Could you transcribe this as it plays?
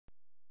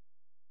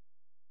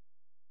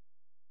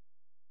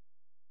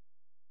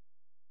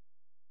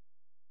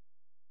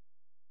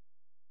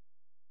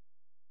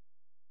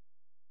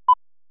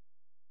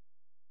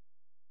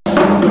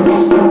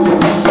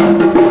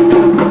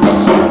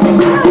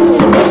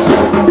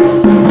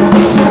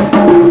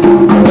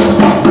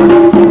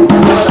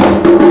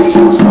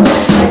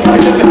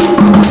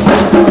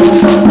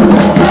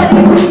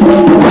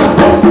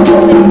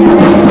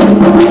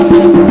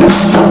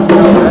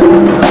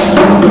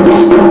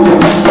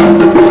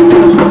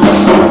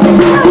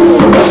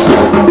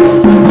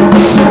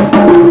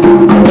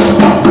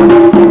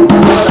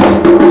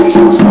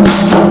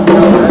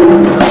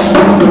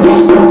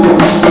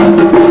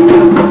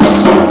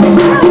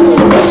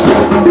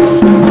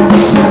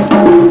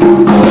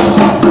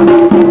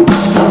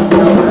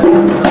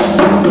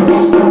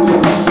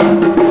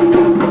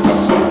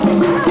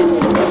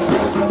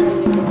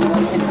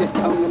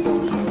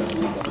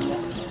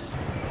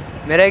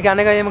मेरे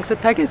कहने का ये मकसद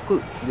था कि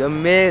स्कूल जब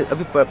मैं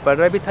अभी पढ़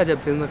रहा भी था,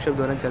 जब फिल्म वर्कशॉप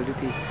दौरान चल रही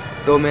थी,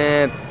 तो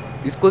मैं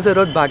स्कूल से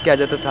रोज़ भाग के आ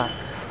जाता था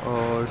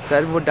और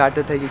सर वो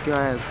डांटते थे कि क्यों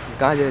आए,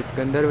 कहाँ गए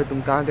गंदर,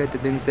 तुम कहाँ गए थे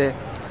दिन से।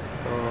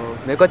 तो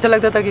मेरे को अच्छा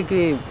लगता था क्योंकि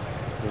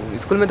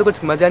स्कूल में तो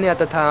कुछ मज़ा नहीं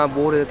आता था,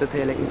 बोर हो जाते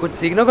थे, लेकिन कुछ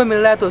सीखने को मिल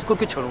रहा है तो उसको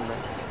क्यों छोड़ूँ मैं।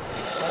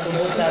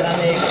 बहुत सारा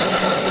में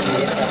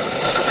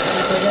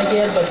सोचा कि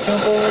यार बच्चों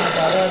को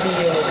ज़्यादा भी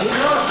ये होगी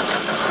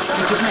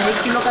कि कितना 1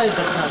 किलो का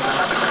इकट्ठा था,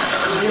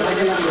 ये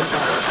वजन होता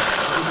है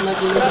कितना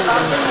किलो,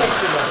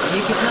 ये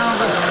कितना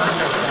होगा।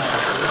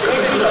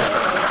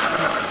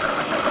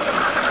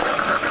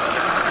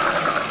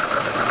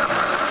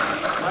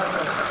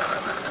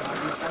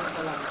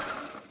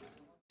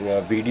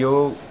 Video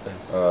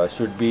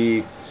should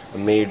be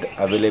made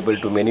available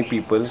to many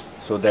people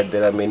so that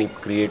there are many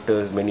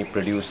creators, many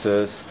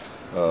producers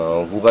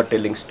who are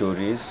telling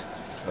stories,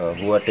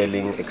 who are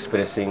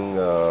expressing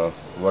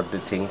what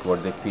they think,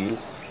 what they feel,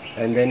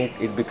 and then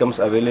it becomes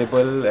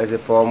available as a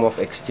form of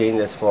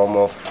exchange, as form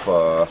of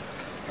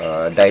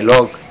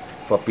dialogue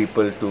for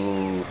people to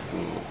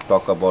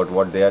talk about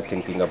what they are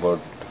thinking about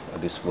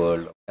this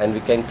world. And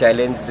we can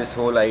challenge this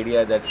whole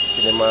idea that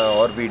cinema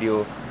or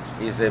video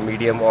is a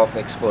medium of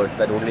expert,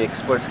 that only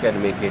experts can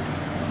make it.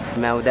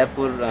 मैं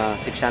उदयपुर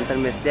शिक्षांतर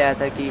में इसलिए आया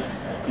था कि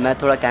मैं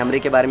थोड़ा कैमरे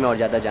के बारे में और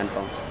ज़्यादा जान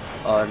पाऊँ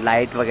और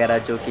लाइट वगैरह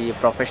जो कि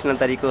प्रोफेशनल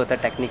तरीके होता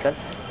है टेक्निकल,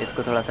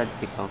 इसको थोड़ा सा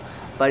सीख पाऊँ।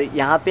 पर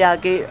यहाँ पे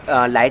आके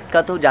लाइट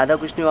का तो ज़्यादा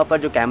कुछ नहीं हुआ, पर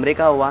जो कैमरे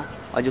का हुआ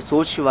और जो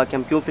सोच हुआ कि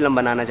हम क्यों फ़िल्म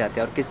बनाना चाहते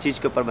हैं और किस चीज़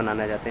के ऊपर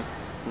बनाना चाहते हैं,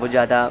 वो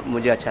ज़्यादा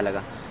मुझे अच्छा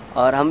लगा।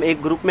 और हम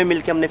एक ग्रुप में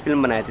मिलकर हमने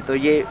फ़िल्म बनाई थी, तो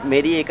ये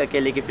मेरी एक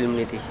अकेले की फ़िल्म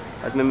नहीं थी,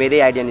 इसमें मेरे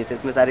आइडिया नहीं थे,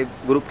 इसमें सारे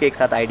ग्रुप के एक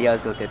साथ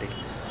आइडियाज़ होते थे।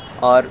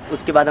 और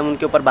उसके बाद हम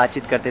उनके ऊपर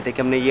बातचीत करते थे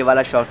कि हमने ये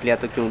वाला शॉट लिया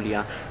तो क्यों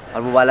लिया,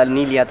 और वो वाला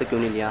नहीं लिया तो क्यों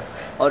नहीं लिया।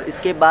 और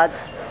इसके बाद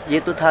ये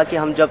तो था कि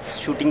हम जब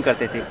शूटिंग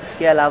करते थे,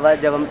 इसके अलावा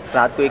जब हम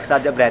रात को एक साथ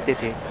जब रहते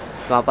थे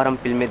तो वहाँ पर हम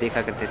फिल्में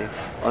देखा करते थे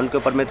और उनके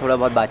ऊपर में थोड़ा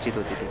बहुत बातचीत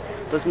होती थी।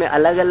 तो उसमें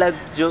अलग अलग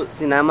जो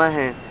सिनेमा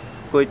हैं,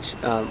 कुछ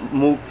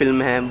मूक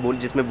फिल्म हैं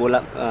जिसमें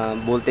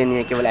बोलते नहीं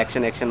हैं, केवल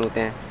एक्शन होते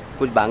हैं,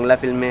 कुछ बांग्ला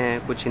फिल्में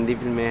हैं, कुछ हिंदी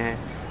फिल्में हैं,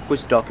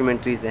 कुछ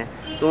डॉक्यूमेंट्रीज़ हैं,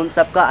 तो उन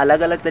सब का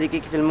अलग अलग तरीके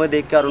की फिल्में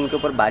देख के और उनके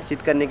ऊपर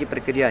बातचीत करने की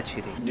प्रक्रिया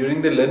अच्छी थी।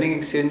 During the learning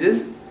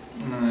exchanges,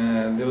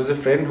 there was a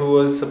friend who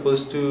was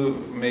supposed to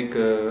make,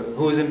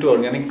 who was into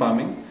organic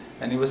farming,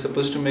 and he was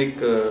supposed to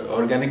make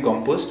organic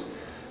compost,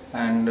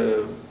 and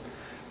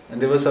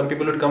there were some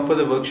people who had come for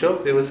the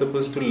workshop. They were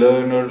supposed to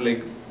learn, or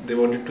like they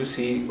wanted to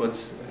see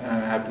what's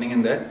happening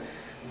in that,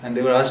 and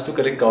they were asked to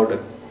collect cow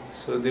dung.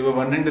 So they were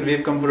wondering that we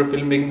have come for a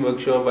filmmaking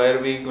workshop, why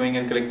are we going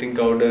and collecting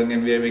cow dung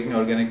and we are making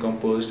organic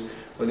compost,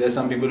 or there are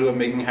some people who are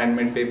making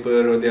handmade paper,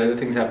 or there are other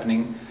things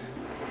happening.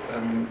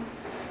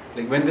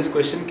 Like when this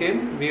question came,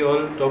 we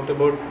all talked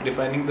about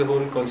defining the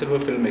whole concept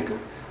of a filmmaker.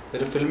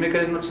 That a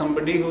filmmaker is not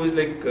somebody who is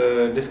like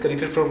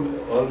disconnected from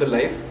all the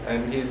life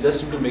and he is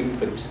just into making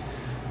films.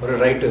 Or a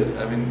writer.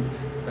 I mean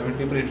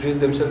people introduce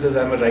themselves as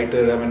I'm a writer,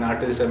 I'm an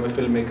artist, I'm a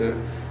filmmaker.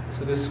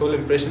 So this whole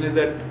impression is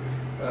that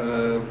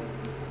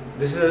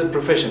this is a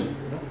profession,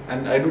 you know,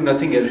 and I do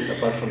nothing else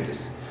apart from this.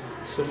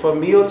 So for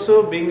me also,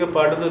 being a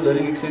part of the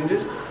learning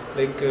exchanges,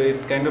 like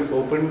it kind of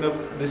opened up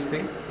this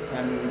thing,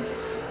 and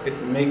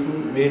it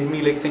made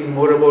me like think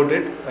more about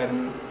it.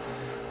 And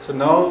so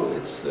now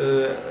it's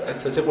at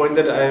such a point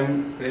that I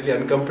am really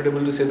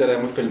uncomfortable to say that I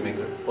am a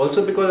filmmaker.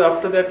 Also because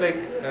after that,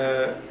 like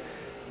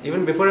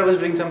even before I was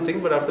doing something,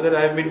 but after that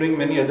I have been doing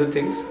many other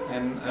things,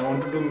 and I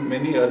want to do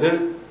many other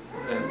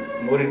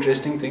more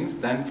interesting things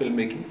than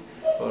filmmaking,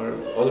 or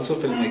also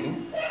filmmaking.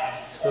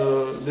 So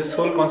this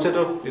whole concept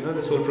of, you know,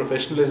 this whole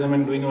professionalism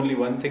and doing only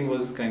one thing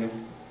was kind of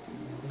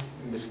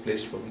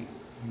misplaced for me.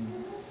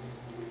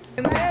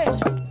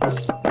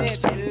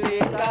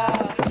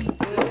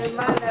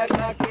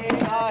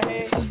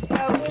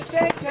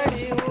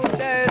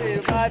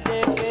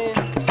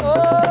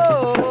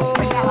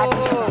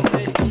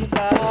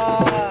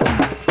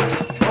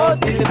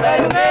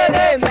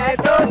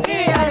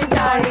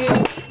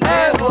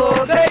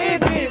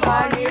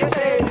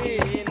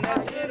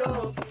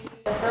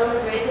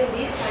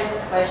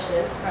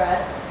 Questions for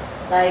us,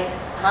 like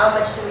how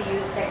much do we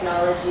use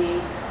technology,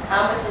 how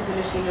much is the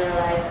machine in our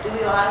life,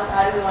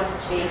 how do we want to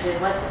change it,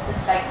 what's its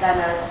effect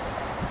on us,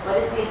 what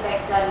is the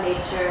effect on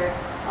nature,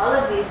 all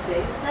of these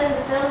things. Then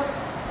the film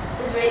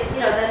is,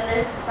 you know, then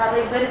there's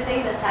probably a good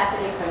thing that's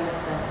happening from the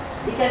film,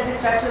 because we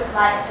start to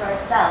apply it to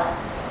ourselves,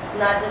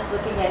 not just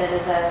looking at it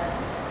as a,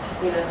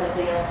 you know,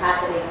 something else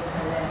happening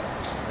from there.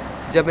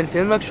 जब मैंने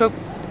film workshop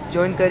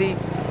join करी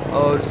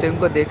और उस film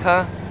को देखा,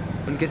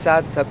 उनके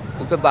साथ सब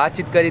उस पर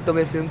बातचीत करी, तो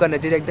मेरी फिल्म का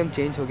नज़रिया एकदम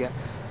चेंज हो गया।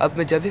 अब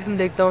मैं जब भी फिल्म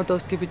देखता हूँ तो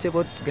उसके पीछे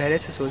बहुत गहरे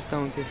से सोचता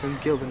हूँ कि फिल्म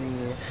क्यों बनी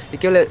है। ये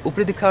केवल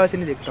ऊपरी दिखावा से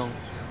नहीं देखता हूँ,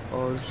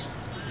 और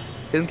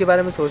फिल्म के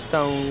बारे में सोचता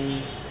हूँ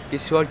कि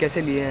शॉट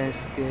कैसे लिए हैं,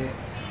 इसके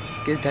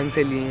किस ढंग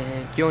से लिए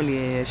हैं, क्यों लिए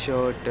हैं ये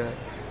shot.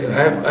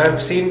 I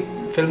have seen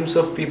films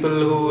of people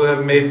who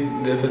have made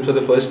their films for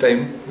the first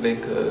time,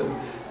 like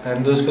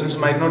and those films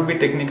might not be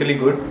technically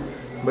good,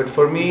 but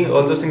for me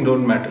all those things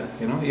don't matter,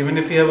 you know. Even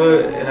if you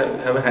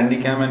have a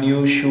handycam and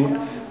you shoot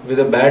with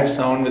a bad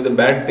sound, with a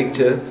bad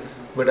picture,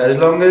 but as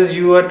long as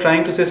you are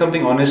trying to say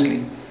something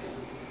honestly,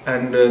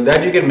 and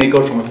that you can make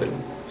out from a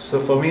film. So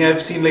for me,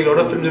 I've seen like a lot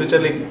of films which are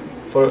like,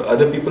 for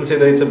other people say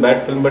that it's a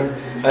bad film, but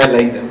I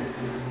like them.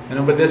 You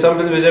know, but there's some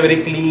films which are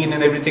very clean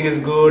and everything is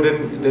good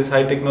and there's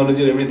high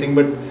technology and everything,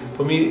 but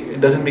for me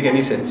it doesn't make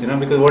any sense, you know,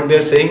 because what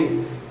they're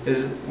saying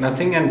is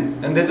nothing,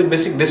 and there's a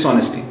basic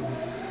dishonesty.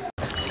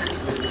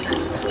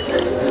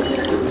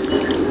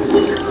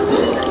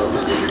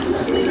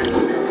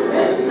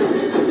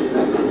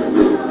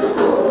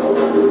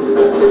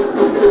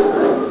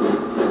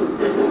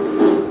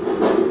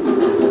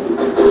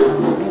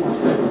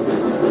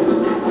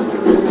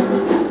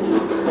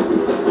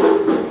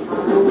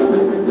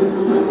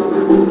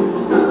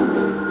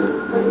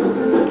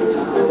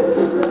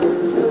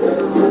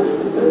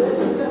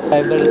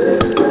 Fibre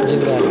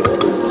जिंदा है,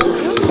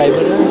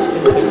 fibre है इसके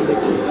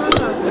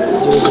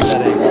जो जिंदा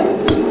रहेगा।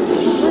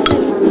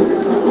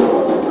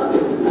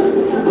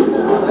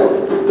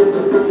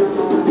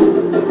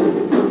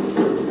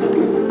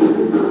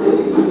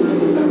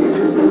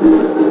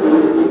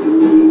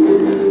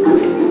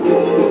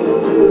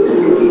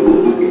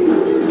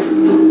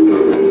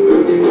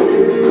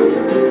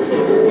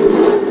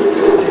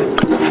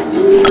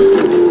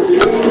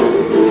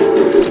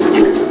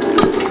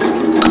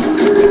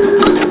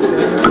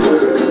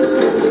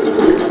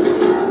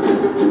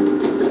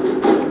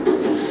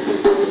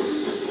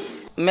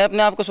 मैं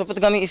अपने आप को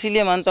स्वपथगामी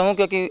इसीलिए मानता हूं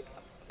क्योंकि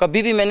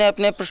कभी भी मैंने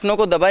अपने प्रश्नों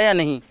को दबाया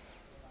नहीं,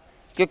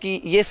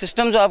 क्योंकि ये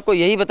सिस्टम जो आपको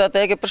यही बताता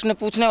है कि प्रश्न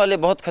पूछने वाले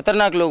बहुत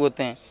खतरनाक लोग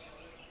होते हैं।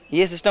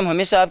 ये सिस्टम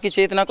हमेशा आपकी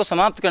चेतना को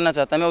समाप्त करना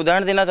चाहता है। मैं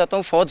उदाहरण देना चाहता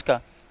हूँ फ़ौज का।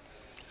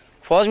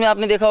 फ़ौज में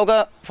आपने देखा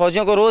होगा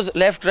फ़ौजियों को रोज़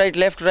लेफ़्ट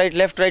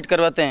राइट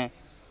करवाते हैं।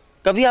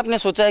 कभी आपने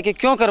सोचा है कि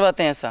क्यों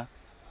करवाते हैं ऐसा?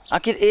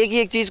 आखिर एक ही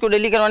एक चीज़ को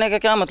डेली करवाने का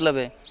क्या मतलब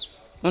है?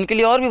 उनके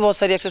लिए और भी बहुत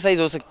सारी एक्सरसाइज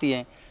हो सकती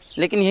है,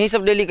 लेकिन यही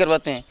सब डेली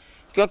करवाते हैं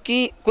क्योंकि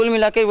कुल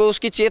मिलाकर वो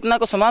उसकी चेतना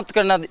को समाप्त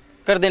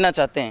कर देना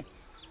चाहते हैं।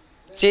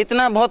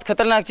 चेतना बहुत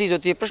खतरनाक चीज़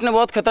होती है, प्रश्न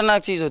बहुत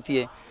खतरनाक चीज़ होती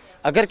है।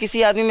 अगर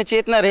किसी आदमी में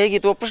चेतना रहेगी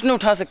तो वो प्रश्न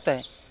उठा सकता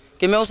है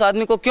कि मैं उस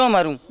आदमी को क्यों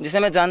मारूं जिसे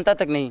मैं जानता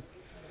तक नहीं।